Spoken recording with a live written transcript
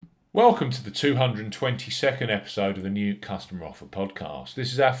Welcome to the 222nd episode of the New Customer Offer podcast.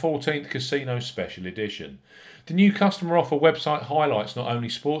 This is our 14th Casino Special Edition. The New Customer Offer website highlights not only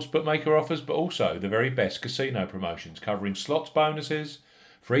sports bookmaker offers but also the very best casino promotions covering slots bonuses,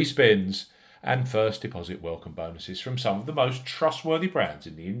 free spins and first deposit welcome bonuses from some of the most trustworthy brands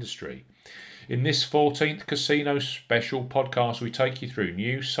in the industry. In this 14th Casino Special podcast, we take you through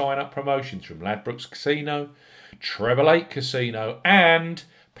new sign-up promotions from Ladbrokes Casino, Treble 8 Casino and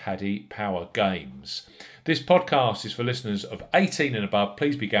Paddy Power Games. This podcast is for listeners of 18 and above.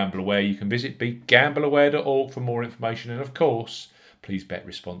 Please be gamble aware. You can visit begambleaware.org for more information, and of course, please bet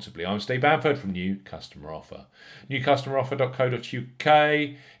responsibly. I'm Steve Bamford from New Customer Offer.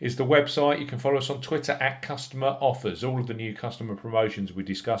 newcustomeroffer.co.uk is the website. You can follow us on Twitter at Customer Offers. All of the new customer promotions we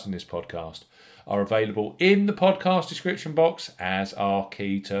discuss in this podcast are available in the podcast description box, as are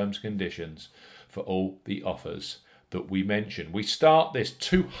key terms and conditions for all the offers that we mention. We start this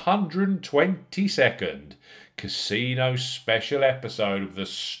 222nd Casino Special episode of the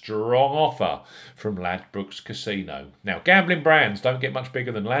strong offer from Ladbrokes Casino. Now, gambling brands don't get much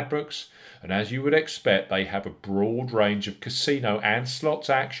bigger than Ladbrokes, and as you would expect, they have a broad range of casino and slots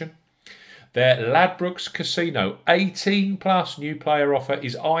action. Their Ladbrokes Casino 18 plus new player offer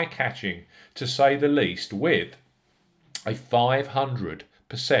is eye-catching, to say the least, with a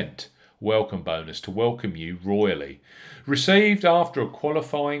 500% welcome bonus to welcome you royally, received after a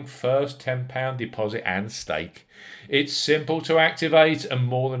qualifying first £10 deposit and stake. It's simple to activate and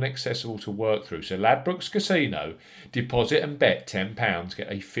more than accessible to work through. So Ladbrokes Casino, deposit and bet £10,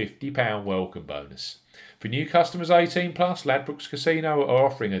 get a £50 welcome bonus. For new customers 18 plus, Ladbrokes Casino are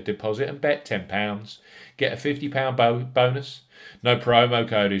offering a deposit and bet £10, get a £50 bonus. No promo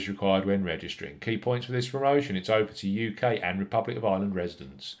code is required when registering. Key points for this promotion: it's open to UK and Republic of Ireland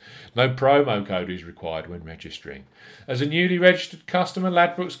residents. No promo code is required when registering. As a newly registered customer,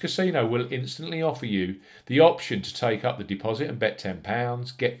 Ladbrokes Casino will instantly offer you the option to take up the deposit and bet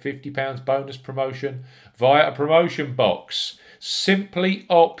 £10, get £50 bonus promotion via a promotion box. Simply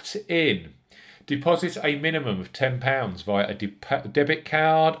opt in. Deposit a minimum of £10 via a debit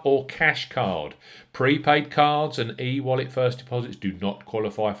card or cash card. Prepaid cards and e-wallet first deposits do not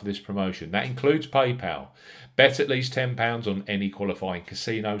qualify for this promotion. That includes PayPal. Bet at least £10 on any qualifying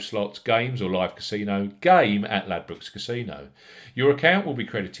casino, slots, games or live casino game at Ladbrokes Casino. Your account will be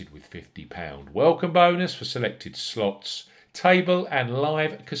credited with £50 welcome bonus for selected slots, table and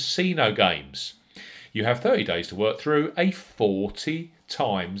live casino games. You have 30 days to work through a 40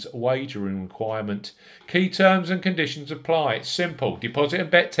 times wagering requirement. Key terms and conditions apply. It's simple. Deposit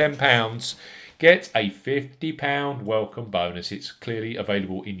and bet £10. Get a £50 welcome bonus. It's clearly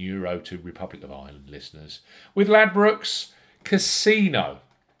available in Euro to Republic of Ireland listeners with Ladbrokes Casino.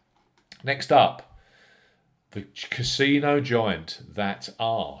 Next up, the casino giant that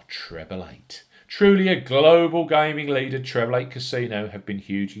are Treble 8. Truly a global gaming leader, Treble 8 Casino have been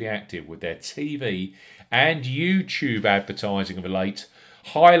hugely active with their TV and YouTube advertising of late,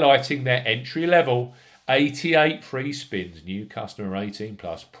 highlighting their entry-level 88 free spins new customer 18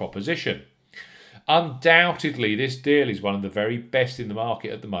 plus proposition. Undoubtedly, this deal is one of the very best in the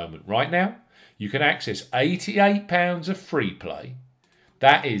market at the moment. Right now, you can access £88 of free play.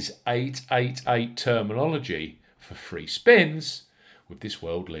 That is 888 terminology for free spins with this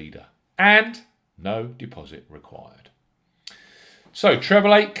world leader. And no deposit required. So,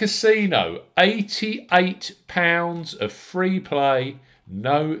 Treble 8 Casino, £88 of free play,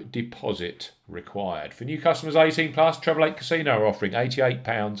 no deposit required. For new customers 18 plus, Treble 8 Casino are offering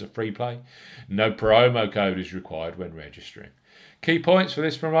 £88 of free play. No promo code is required when registering. Key points for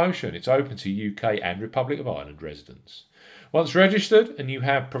this promotion: it's open to UK and Republic of Ireland residents. Once registered and you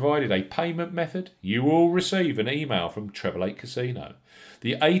have provided a payment method, you will receive an email from Treble 8 Casino.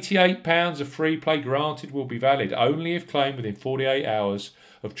 The £88 of free play granted will be valid only if claimed within 48 hours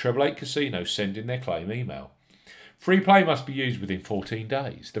of Treble 8 Casino sending their claim email. Free play must be used within 14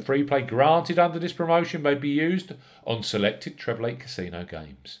 days. The free play granted under this promotion may be used on selected Treble 8 Casino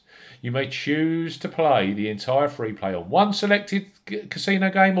games. You may choose to play the entire free play on one selected casino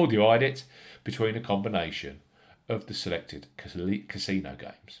game or divide it between a combination of the selected casino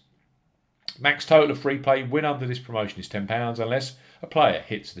games. Max total of free play win under this promotion is £10 unless a player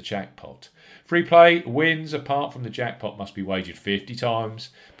hits the jackpot. Free play wins apart from the jackpot must be wagered 50 times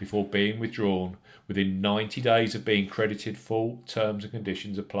before being withdrawn within 90 days of being credited. Full terms and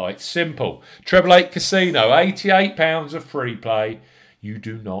conditions apply. It's simple. Treble 8 Casino, £88 of free play. You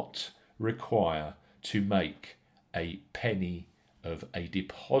do not require to make a penny of a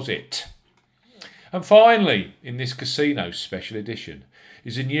deposit. And finally, in this casino special edition,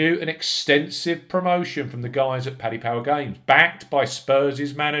 is a new and extensive promotion from the guys at Paddy Power Games, backed by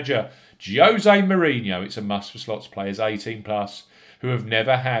Spurs' manager, Jose Mourinho. It's a must for slots players 18 plus who have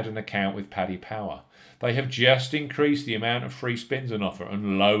never had an account with Paddy Power. They have just increased the amount of free spins on offer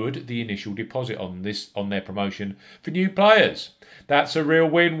and lowered the initial deposit on their promotion for new players. That's a real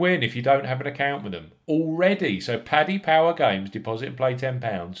win-win if you don't have an account with them already. So Paddy Power Games, deposit and play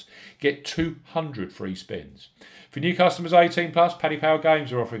 £10, get 200 free spins. For new customers 18 plus, Paddy Power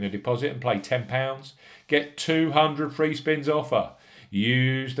Games are offering a deposit and play £10, get 200 free spins offer.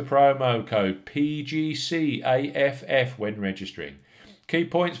 Use the promo code PGCAFF when registering. Key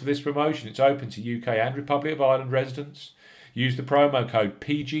points for this promotion: it's open to UK and Republic of Ireland residents. Use the promo code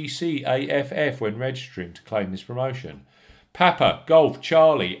PGCAFF when registering to claim this promotion. Papa, Golf,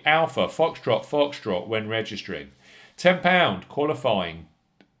 Charlie, Alpha, Foxtrot when registering. £10 qualifying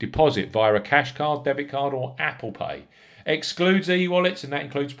deposit via a cash card, debit card or Apple Pay. Excludes e-wallets and that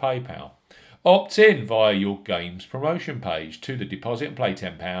includes PayPal. Opt in via your game's promotion page to the deposit and play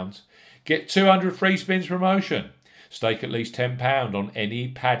 £10. Get 200 free spins promotion. Stake at least £10 on any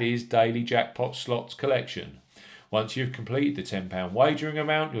Paddy's Daily Jackpot Slots collection. Once you've completed the £10 wagering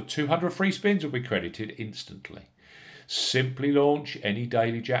amount, your 200 free spins will be credited instantly. Simply launch any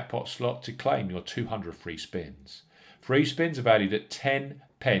Daily Jackpot slot to claim your 200 free spins. Free spins are valued at 10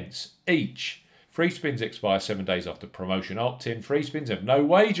 pence each. Free spins expire 7 days after promotion opt-in. Free spins have no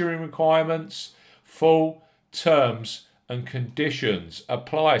wagering requirements. Full terms and conditions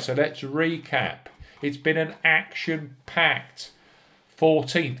apply. So let's recap. It's been an action-packed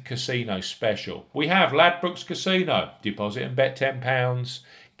 14th casino special. We have Ladbrokes Casino. Deposit and bet £10.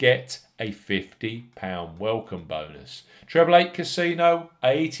 Get a £50 welcome bonus. Treble 8 Casino,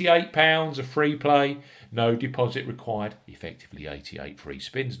 £88 of free play. No deposit required. Effectively 88 free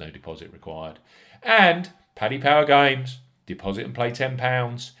spins, no deposit required. And Paddy Power Games. Deposit and play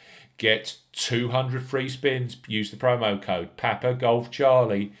 £10. Get 200 free spins. Use the promo code Papa Golf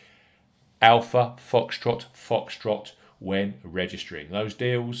Charlie Alpha Foxtrot when registering. Those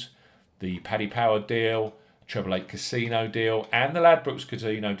deals, the Paddy Power deal, Treble 8 Casino deal and the Ladbrokes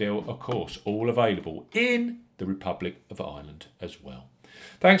Casino deal, of course, all available in the Republic of Ireland as well.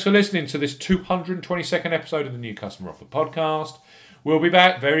 Thanks for listening to this 222nd episode of the New Customer Offer podcast. We'll be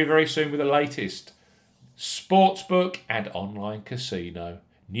back very, very soon with the latest sportsbook and online casino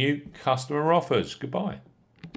new customer offers. Goodbye.